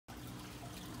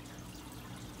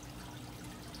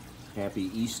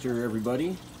Happy Easter,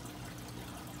 everybody.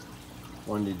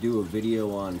 Wanted to do a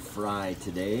video on fry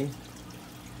today.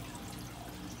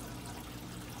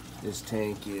 This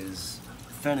tank is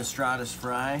Fenestratus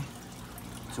fry.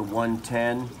 It's a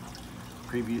 110.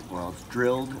 It's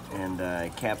drilled and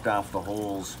capped off the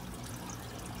holes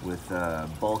with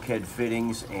bulkhead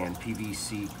fittings and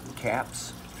PVC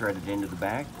caps threaded into the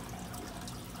back.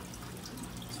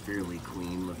 It's fairly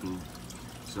clean looking.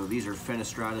 So these are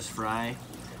Fenestratus fry.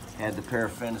 Had the pair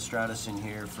of Fenestratus in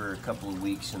here for a couple of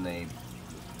weeks and they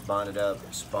bonded up,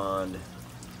 spawned.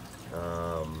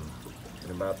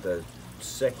 In about the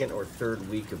second or third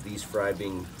week of these fry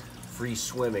being free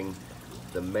swimming,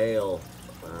 the male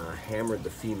hammered the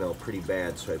female pretty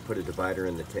bad, so I put a divider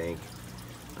in the tank.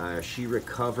 She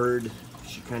recovered.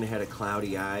 She kind of had a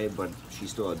cloudy eye, but she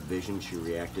still had vision. She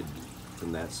reacted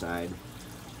from that side,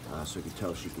 so I could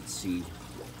tell she could see.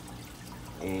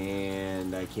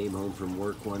 And I came home from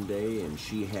work one day and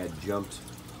she had jumped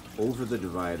over the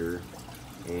divider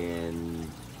and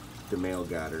the male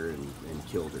got her and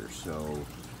killed her. So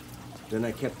then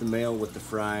I kept the male with the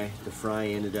fry. The fry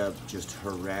ended up just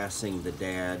harassing the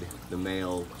dad, the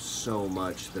male, so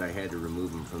much that I had to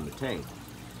remove him from the tank.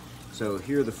 So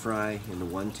here are the fry in the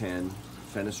 110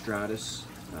 Fenestratus.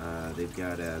 They've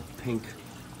got a pink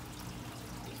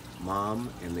mom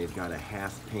and they've got a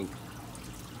half pink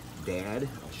dad.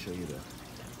 I'll show you the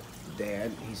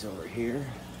dad. He's over here.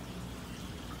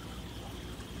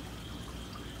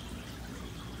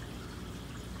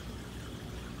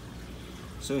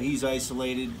 So he's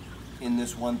isolated in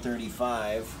this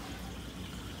 135,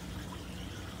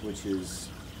 which has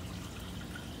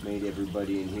made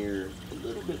everybody in here a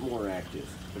little bit more active.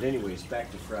 But anyways,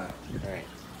 back to fry. All right.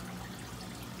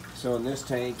 So in this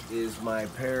tank is my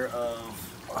pair of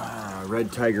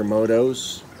Red Tiger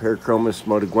Motos, Parachromis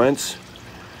motaguense.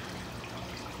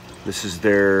 This is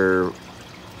their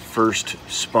first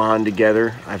spawn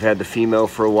together. I've had the female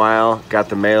for a while, got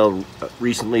the male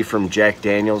recently from Jack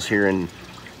Daniels here in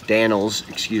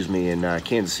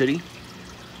Kansas City.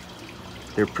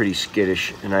 They're pretty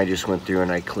skittish, and I just went through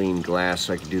and I cleaned glass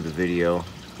so I could do the video.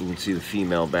 You can see the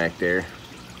female back there.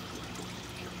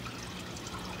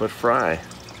 But fry.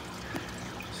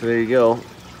 So there you go.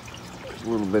 A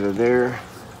little bit of there.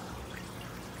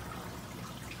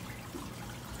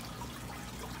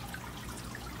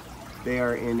 They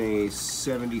are in a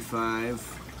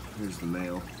 75. Here's the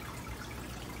male.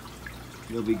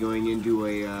 They'll be going into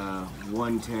a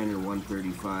 110 or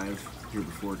 135 here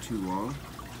before too long.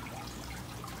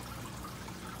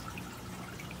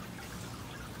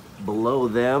 Below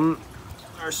them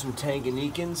are some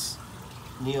Tanganicans,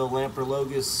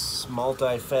 Neolamprologus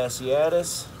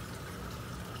multifasciatus.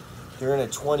 They're in a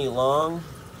 20 long.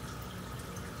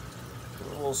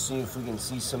 We'll see if we can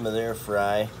see some of their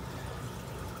fry.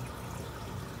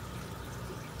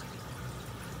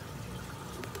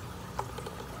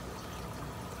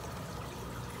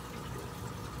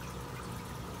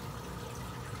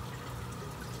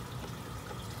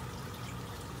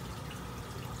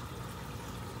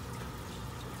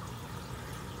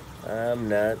 I'm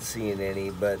not seeing any,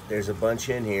 but there's a bunch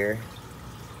in here.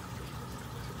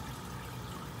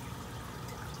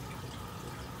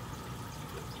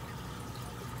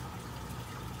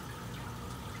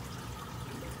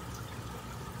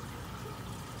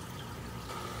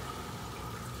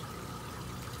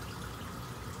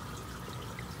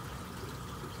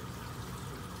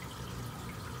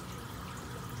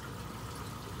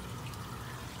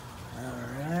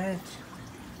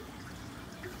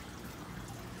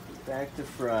 Back to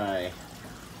fry.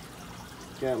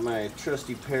 Got my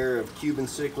trusty pair of Cuban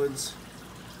cichlids.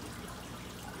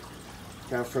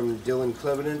 Got from Dylan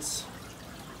Clevenance.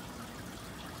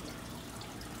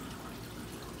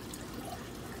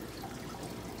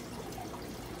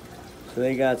 So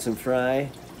they got some fry.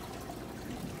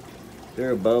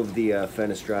 They're above the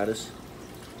Fenestratus.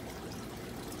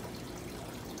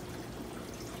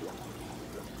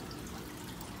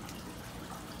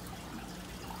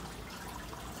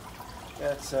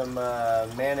 Got some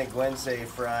Managuense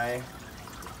fry.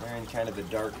 They're in kind of a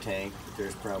dark tank, but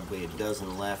there's probably a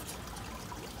dozen left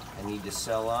I need to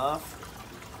sell off.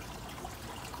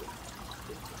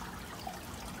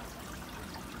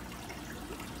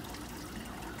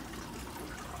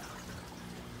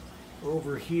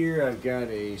 Over here I've got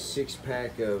a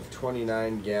 6-pack of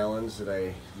 29 gallons that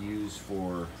I use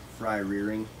for fry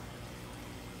rearing.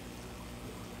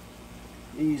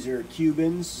 These are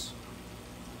Cubans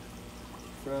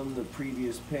from the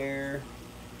previous pair.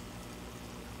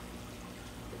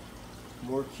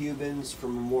 More Cubans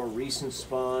from a more recent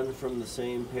spawn from the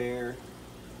same pair.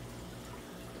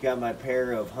 Got my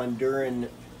pair of Honduran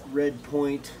red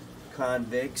point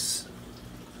convicts.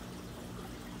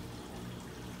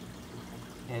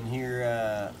 And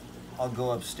here I'll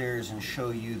go upstairs and show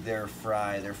you their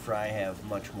fry. Their fry have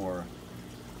much more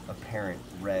apparent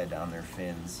red on their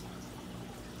fins.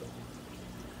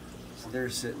 So they're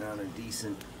sitting on a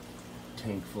decent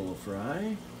tank full of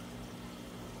fry.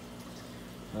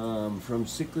 From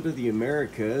Cichlid of the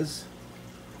Americas,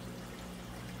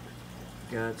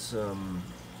 got some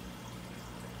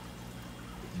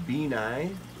bean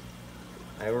eye.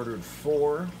 I ordered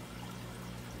 4.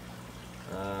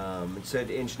 It said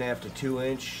 1.5 to 2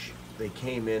 inch. They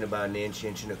came in about an inch, 1.25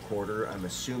 inches. I'm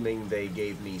assuming they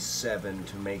gave me 7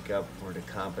 to make up or to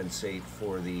compensate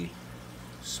for the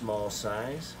small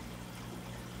size.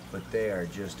 But they are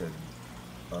just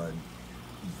a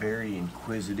very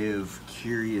inquisitive,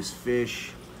 curious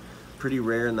fish. Pretty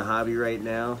rare in the hobby right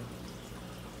now.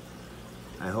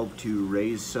 I hope to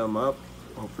raise some up.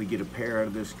 Hopefully get a pair out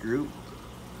of this group.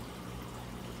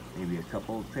 Maybe a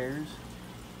couple of pairs.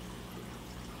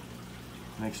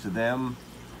 Next to them,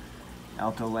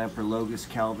 Altolamprologus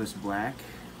calvus black.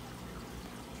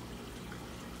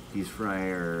 These fry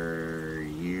are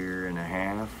 1.5 years,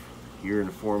 1 year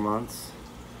and 4 months.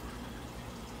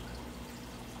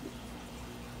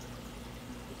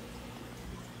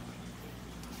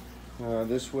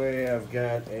 This way I've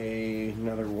got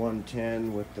another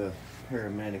 110 with the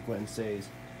Paramanic Wednesdays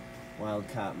wild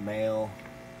caught male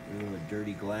with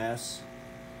dirty glass.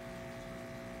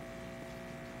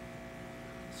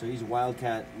 So he's a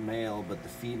wildcat male, but the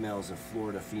female is a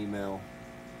Florida female.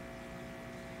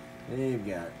 They've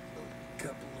got a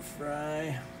couple of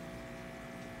fry.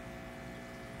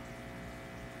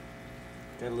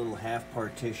 Got a little half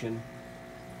partition,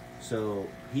 so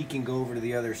he can go over to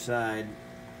the other side.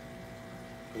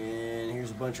 And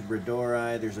here's a bunch of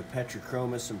Bredori. There's a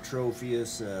Petrochromis, some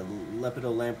Tropheus,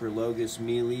 Lepidolamprologus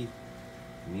mealy,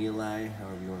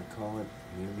 however you want to call it,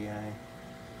 mealii.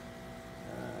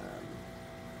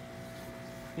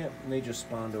 Yep, and they just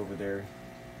spawned over there.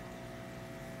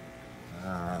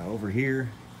 Over here,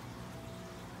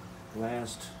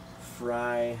 last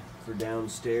fry for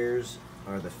downstairs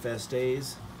are the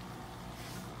Festes.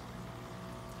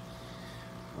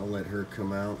 I'll let her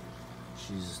come out.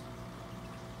 She's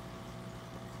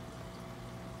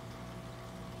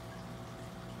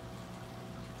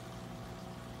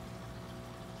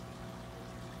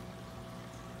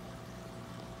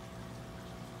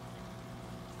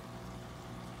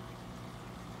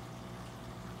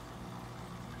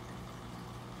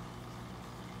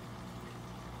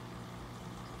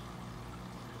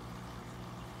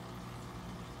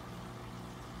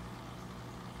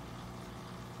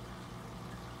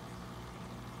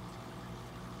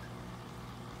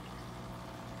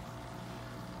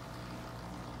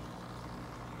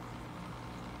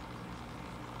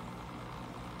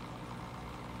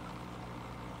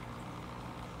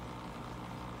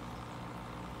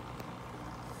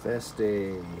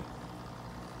Feste.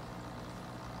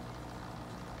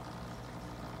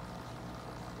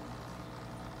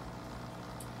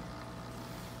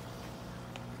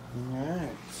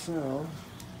 Alright, so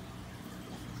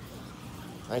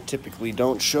I typically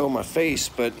don't show my face,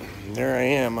 but there I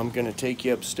am. I'm gonna take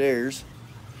you upstairs.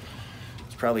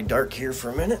 It's probably dark here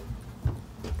for a minute.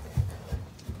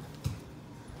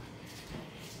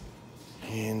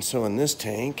 And so in this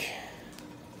tank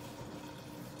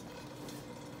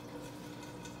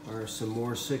are some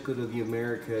more Cichlid of the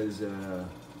Americas,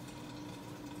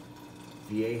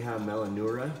 Vieja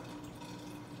melanura,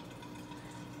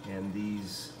 and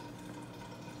these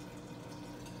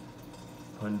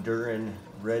Honduran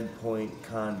red point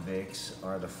convicts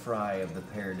are the fry of the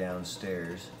pair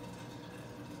downstairs.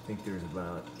 I think there's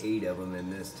about 8 of them in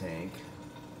this tank.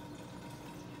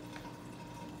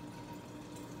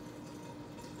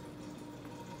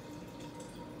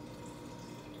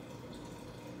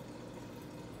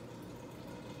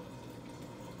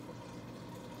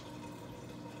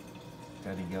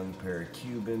 Got a young pair of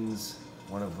Cubans,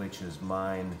 one of which is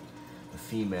mine, the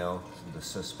female. So the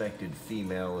suspected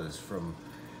female is from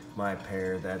my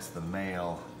pair, that's the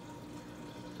male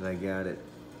that I got at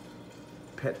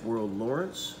Pet World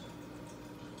Lawrence.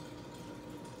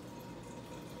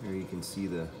 There you can see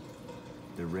the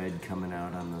red coming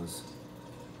out on those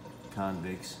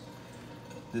convicts.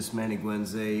 This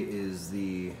Maniguense is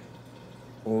the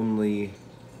only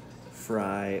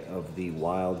fry of the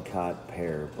wild caught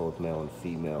pair, both male and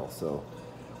female, so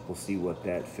we'll see what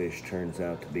that fish turns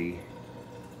out to be.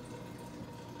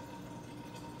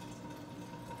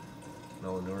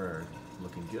 Melanura are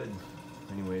looking good.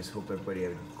 Anyways, hope everybody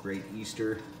had a great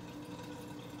Easter.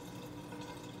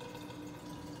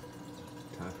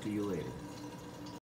 Talk to you later.